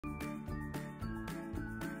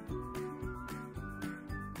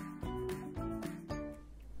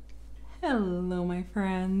Hello my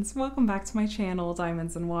friends, welcome back to my channel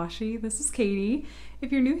Diamonds and Washi. This is Katie.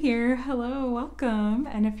 If you're new here, hello, welcome,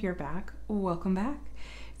 and if you're back, welcome back.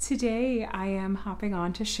 Today I am hopping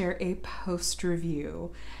on to share a post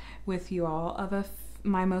review with you all of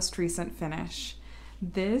my most recent finish.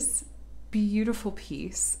 This beautiful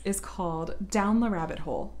piece is called Down the Rabbit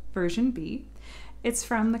Hole version B. It's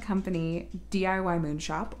from the company DIYmoon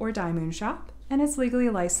Shop or DIYmoon Shop, and it's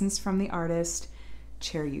legally licensed from the artist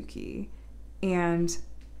Cherriuki. And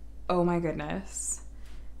oh my goodness,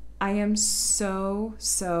 I am so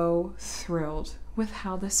thrilled with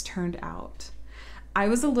how this turned out. I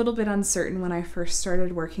was a little bit uncertain when I first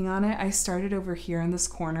started working on it. I started over here in this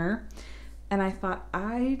corner and I thought,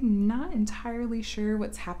 I'm not entirely sure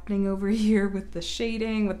what's happening over here with the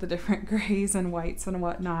shading, with the different grays and whites and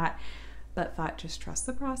whatnot, but thought just trust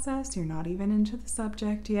the process. You're not even into the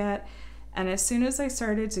subject yet. And as soon as I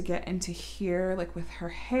started to get into here, like with her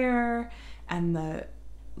hair and the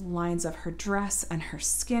lines of her dress and her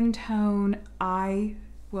skin tone, I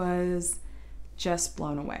was just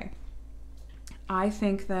blown away. I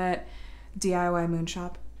think that DIYmoon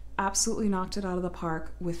Shop absolutely knocked it out of the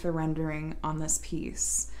park with the rendering on this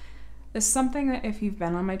piece. It's something that if you've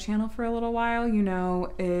been on my channel for a little while, you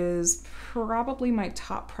know is probably my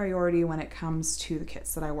top priority when it comes to the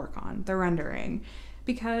kits that I work on, the rendering.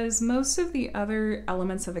 Because most of the other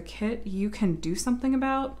elements of a kit you can do something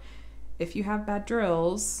about. If you have bad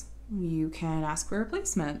drills, you can ask for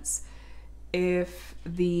replacements. If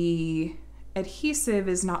the adhesive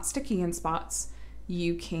is not sticky in spots,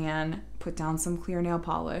 you can put down some clear nail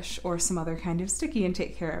polish or some other kind of sticky and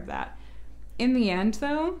take care of that. In the end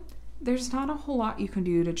though, there's not a whole lot you can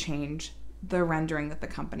do to change the rendering that the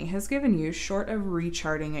company has given you, short of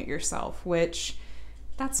recharting it yourself, which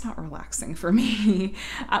that's not relaxing for me.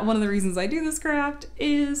 One of the reasons I do this craft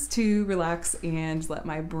is to relax and let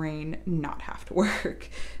my brain not have to work.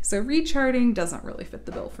 So recharting doesn't really fit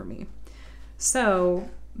the bill for me. So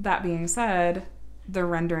that being said, the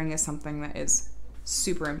rendering is something that is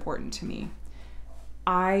super important to me.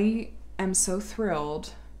 I am so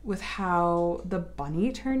thrilled with how the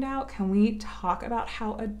bunny turned out. Can we talk about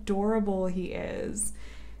how adorable he is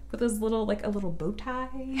with his little, like a little bow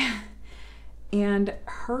tie? And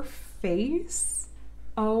her face,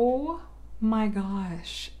 oh my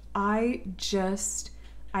gosh, I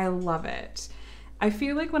love it. I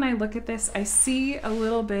feel like when I look at this, I see a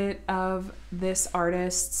little bit of this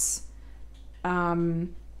artist's, her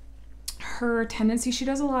tendency. She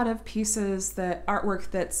does a lot of pieces artwork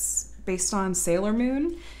that's based on Sailor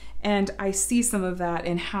Moon. And I see some of that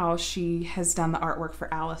in how she has done the artwork for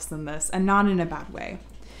Alice in this, and not in a bad way.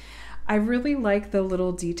 I really like the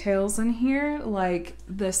little details in here, like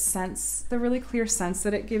the really clear sense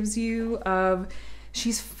that it gives you of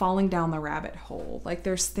she's falling down the rabbit hole. Like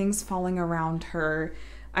there's things falling around her.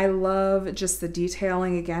 I love just the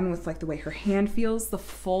detailing again with like the way her hand feels, the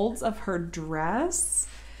folds of her dress.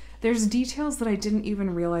 There's details that I didn't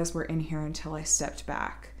even realize were in here until I stepped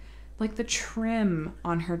back. Like the trim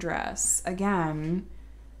on her dress, again,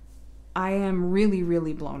 I am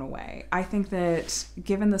really blown away. I think that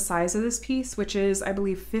given the size of this piece, which is, I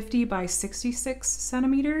believe, 50 by 66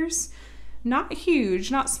 centimeters, not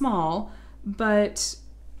huge, not small, but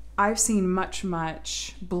I've seen much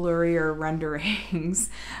blurrier renderings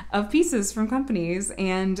of pieces from companies,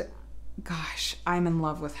 and gosh, I'm in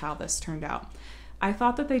love with how this turned out. I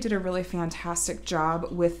thought that they did a really fantastic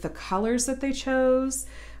job with the colors that they chose.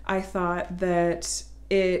 I thought that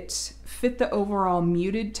it fit the overall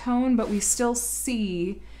muted tone, but we still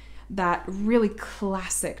see that really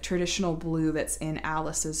classic traditional blue that's in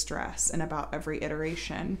Alice's dress in about every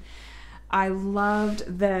iteration. I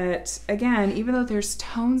loved that, again, even though there's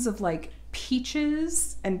tones of like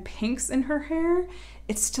peaches and pinks in her hair,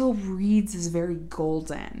 it still reads as very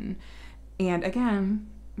golden. And again,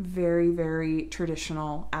 very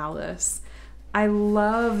traditional Alice. I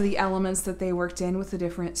love the elements that they worked in with the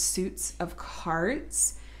different suits of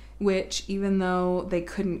cards, which even though they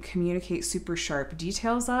couldn't communicate super sharp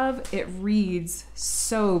details of, it reads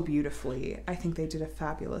so beautifully. I think they did a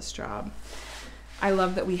fabulous job. I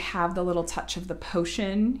love that we have the little touch of the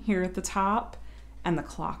potion here at the top and the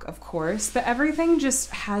clock, of course, but everything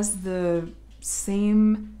just has the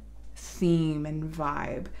same theme and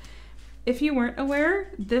vibe. If you weren't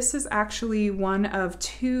aware, this is actually one of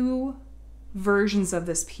two versions of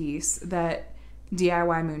this piece that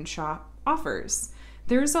DIYmoon Shop offers.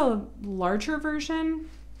 There's a larger version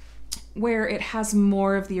where it has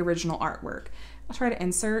more of the original artwork. I'll try to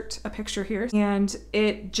insert a picture here, and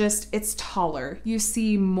it's taller. You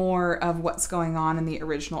see more of what's going on in the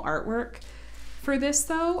original artwork. For this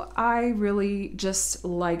though, I really just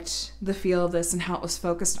liked the feel of this and how it was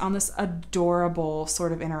focused on this adorable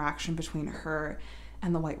sort of interaction between her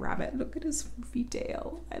and the white rabbit. Look at his fluffy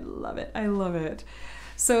tail. I love it. I love it.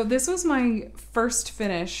 So this was my first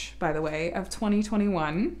finish, by the way, of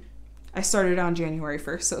 2021. I started on January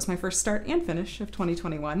 1st, so it was my first start and finish of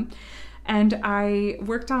 2021. And I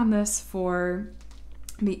worked on this for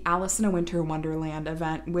the Alice in a Winter Wonderland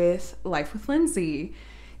event with Life with Lindsay.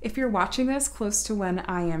 If you're watching this close to when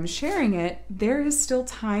I am sharing it, there is still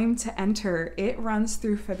time to enter. It runs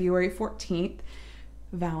through February 14th,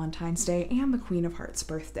 Valentine's Day, and the Queen of Hearts'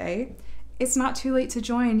 birthday. It's not too late to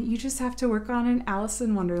join. You just have to work on an Alice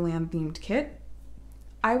in Wonderland themed kit.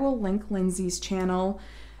 I will link Lindsay's channel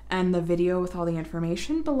and the video with all the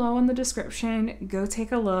information below in the description. Go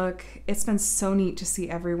take a look. It's been so neat to see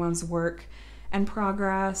everyone's work and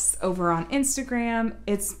progress over on Instagram.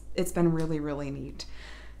 It's been really, really neat.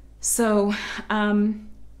 So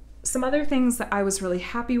some other things that I was really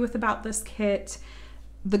happy with about this kit,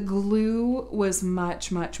 the glue was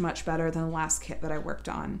much, much, much better than the last kit that I worked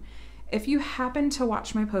on. If you happen to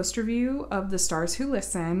watch my post review of The Stars Who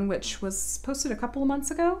Listen, which was posted a couple of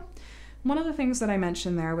months ago, one of the things that I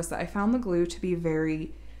mentioned there was that I found the glue to be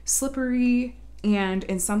very slippery, and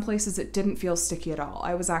in some places it didn't feel sticky at all.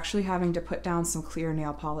 I was actually having to put down some clear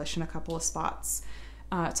nail polish in a couple of spots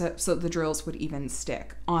so the drills would even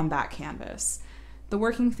stick on that canvas. The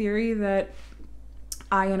working theory that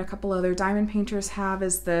I and a couple other diamond painters have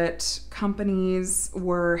is that companies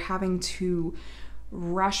were having to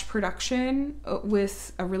rush production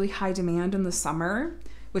with a really high demand in the summer,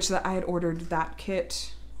 which that I had ordered that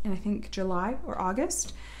kit in I think July or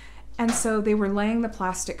August. And so they were laying the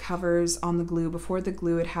plastic covers on the glue before the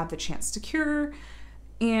glue had had the chance to cure.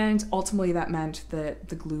 And ultimately that meant that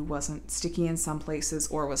the glue wasn't sticky in some places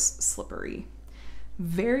or was slippery.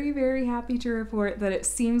 Very, very happy to report that it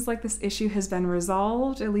seems like this issue has been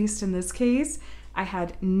resolved, at least in this case. I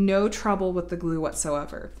had no trouble with the glue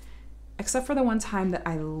whatsoever, except for the one time that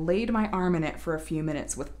I laid my arm in it for a few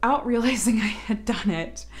minutes without realizing I had done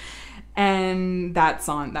it. And that's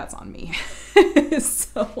on me.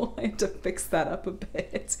 So I had to fix that up a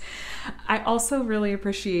bit. I also really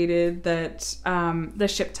appreciated that the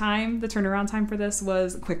ship time, the turnaround time for this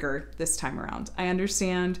was quicker this time around. I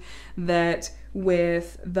understand that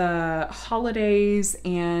with the holidays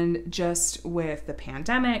and just with the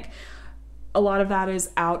pandemic, a lot of that is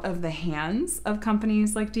out of the hands of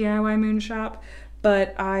companies like DIYmoon Shop.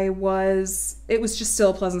 But it was just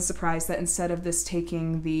still a pleasant surprise that instead of this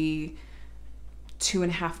taking the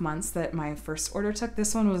 2.5 months that my first order took,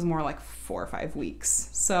 this one was more like 4 or 5 weeks.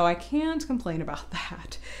 So I can't complain about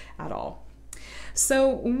that at all. So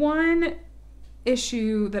one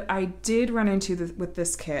issue that I did run into with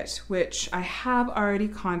this kit, which I have already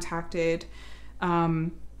contacted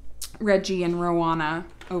Reggie and Rowana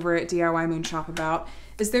over at DIYmoon Shop about,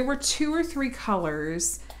 is there were 2 or 3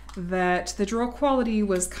 colors that the drill quality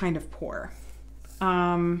was kind of poor.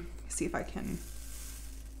 See if I can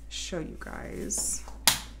show you guys.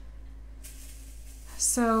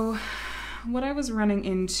 So what I was running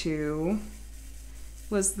into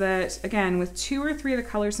was that, again, with 2 or 3 of the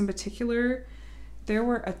colors in particular, there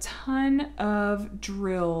were a ton of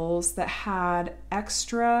drills that had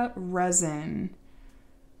extra resin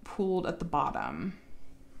pooled at the bottom.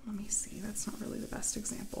 Let me see, that's not really the best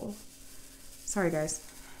example. Sorry guys.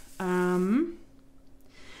 I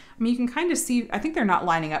mean, you can kind of see, I think they're not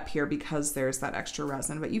lining up here because there's that extra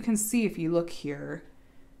resin, but you can see if you look here,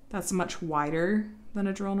 that's much wider than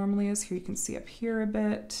a drill normally is. Here you can see up here a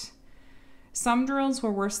bit. Some drills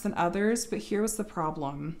were worse than others, but here was the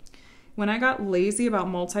problem. When I got lazy about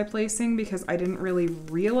multi-placing because I didn't really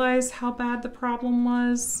realize how bad the problem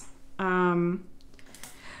was,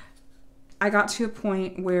 I got to a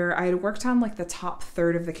point where I had worked on like the top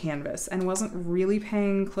third of the canvas and wasn't really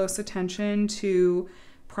paying close attention to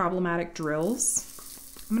problematic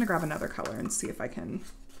drills. I'm gonna grab another color and see if I can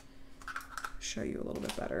show you a little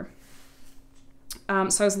bit better.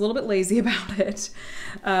 So I was a little bit lazy about it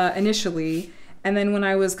initially, and then when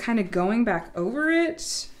I was kind of going back over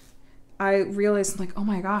it, I realized, like, oh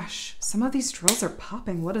my gosh, some of these drills are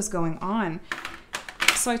popping. What is going on?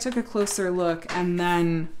 So I took a closer look and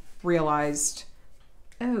then realized,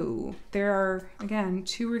 oh, there are, again,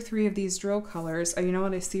 2 or 3 of these drill colors. Oh, you know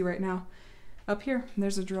what I see right now? Up here,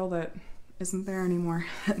 there's a drill that isn't there anymore.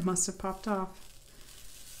 It must have popped off.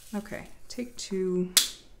 Okay, take 2.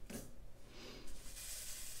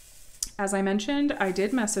 As I mentioned, I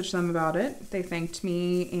did message them about it. They thanked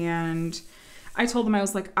me, and I told them, I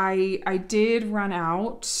was like, I did run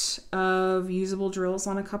out of usable drills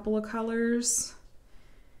on a couple of colors.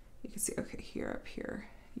 You can see, okay, here, up here,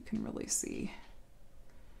 you can really see.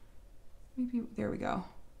 Maybe, there we go.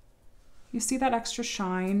 You see that extra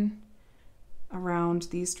shine around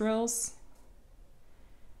these drills?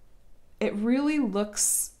 It really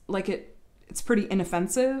looks like it's pretty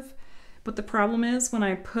inoffensive, but the problem is when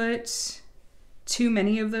I put too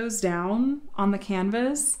many of those down on the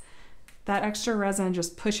canvas, that extra resin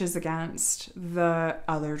just pushes against the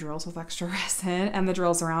other drills with extra resin and the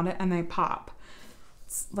drills around it, and they pop.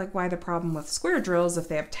 It's like why the problem with square drills, if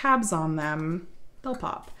they have tabs on them, they'll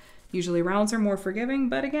pop. Usually rounds are more forgiving,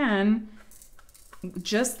 but again,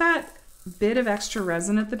 just that bit of extra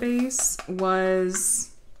resin at the base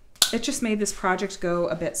it just made this project go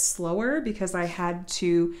a bit slower because I had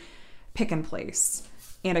to pick and place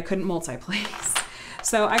and I couldn't multi-place.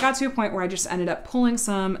 So I got to a point where I just ended up pulling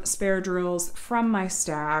some spare drills from my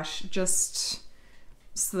stash just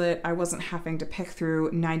so that I wasn't having to pick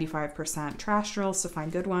through 95% trash drills to find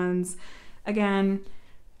good ones. Again,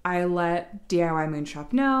 I let DIYmoon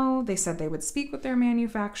Shop know. They said they would speak with their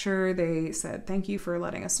manufacturer. They said, thank you for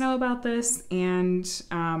letting us know about this. And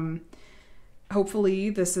hopefully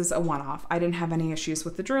this is a one-off. I didn't have any issues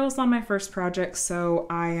with the drills on my first project, so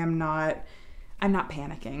I'm not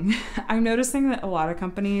panicking. I'm noticing that a lot of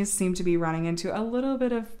companies seem to be running into a little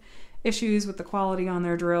bit of issues with the quality on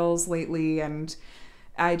their drills lately, and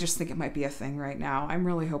I just think it might be a thing right now. I'm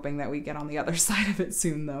really hoping that we get on the other side of it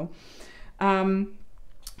soon, though.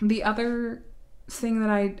 The other thing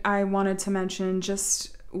that I wanted to mention,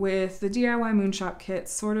 just with the DIYmoon Shop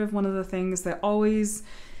kits, sort of one of the things that always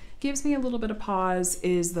gives me a little bit of pause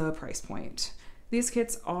is the price point. These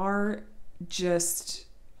kits are just,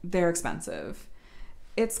 they're expensive.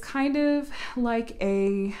 It's kind of like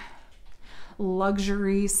a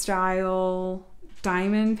luxury style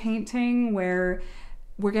diamond painting where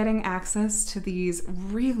we're getting access to these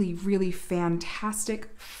really, really fantastic,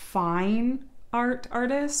 fine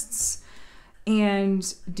artists, and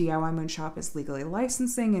DIYmoon Shop is legally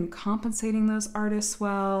licensing and compensating those artists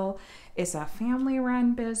well. It's a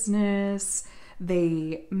family-run business.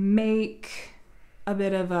 They make a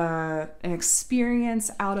bit of an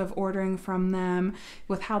experience out of ordering from them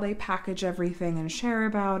with how they package everything and share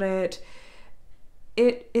about it.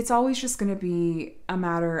 It's always just going to be a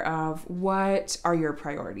matter of what are your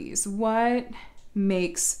priorities? What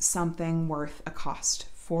makes something worth a cost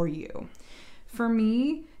for you? For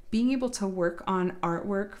me, being able to work on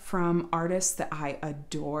artwork from artists that I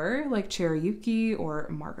adore, like Cherriuki or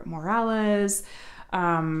Margaret Morales,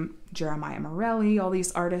 Jeremiah Morelli, all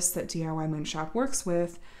these artists that DIYmoon Shop works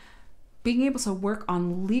with, being able to work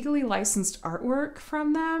on legally licensed artwork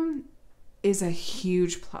from them is a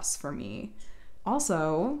huge plus for me.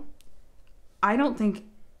 Also, I don't think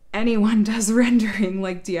anyone does rendering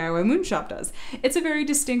like DIYmoon Shop does. It's a very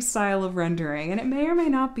distinct style of rendering, and it may or may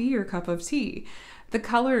not be your cup of tea. The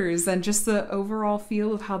colors and just the overall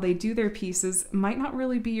feel of how they do their pieces might not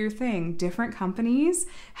really be your thing. Different companies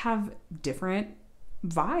have different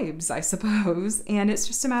vibes, I suppose, and it's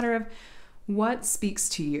just a matter of what speaks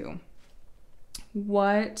to you.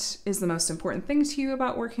 What is the most important thing to you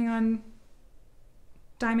about working on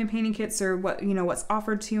diamond painting kits, or what, you know, what's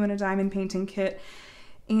offered to you in a diamond painting kit?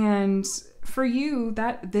 And for you,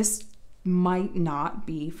 that this might not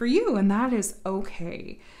be for you, and that is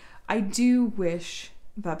okay. I do wish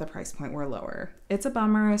that the price point were lower. It's a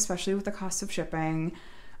bummer, especially with the cost of shipping.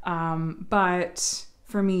 But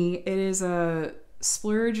for me, it is a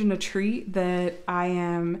splurge and a treat that I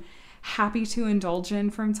am happy to indulge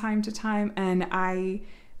in from time to time. And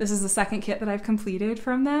this is the second kit that I've completed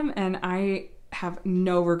from them, and I have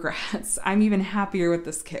no regrets. I'm even happier with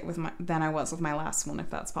this kit than I was with my last one, if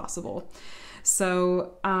that's possible.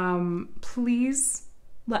 So please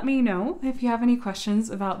let me know if you have any questions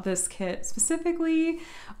about this kit specifically,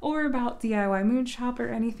 or about DIYmoon Shop or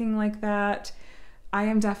anything like that. I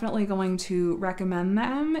am definitely going to recommend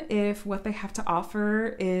them if what they have to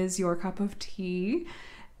offer is your cup of tea.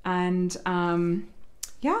 And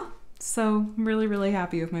yeah, so I'm really, really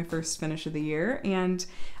happy with my first finish of the year, and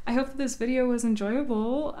I hope that this video was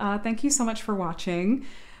enjoyable. Thank you so much for watching.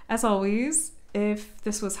 As always, if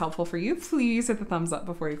this was helpful for you, please hit the thumbs up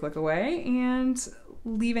before you click away, and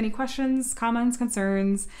leave any questions, comments,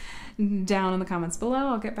 concerns down in the comments below.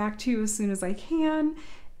 I'll get back to you as soon as I can.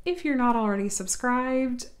 If you're not already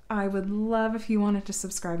subscribed, I would love if you wanted to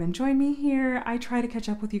subscribe and join me here. I try to catch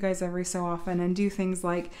up with you guys every so often and do things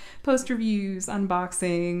like post reviews,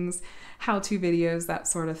 unboxings, how-to videos, that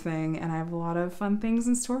sort of thing. And I have a lot of fun things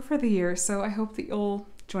in store for the year, so I hope that you'll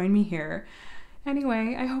join me here.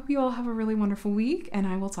 Anyway, I hope you all have a really wonderful week, and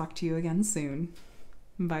I will talk to you again soon.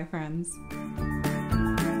 Bye, friends.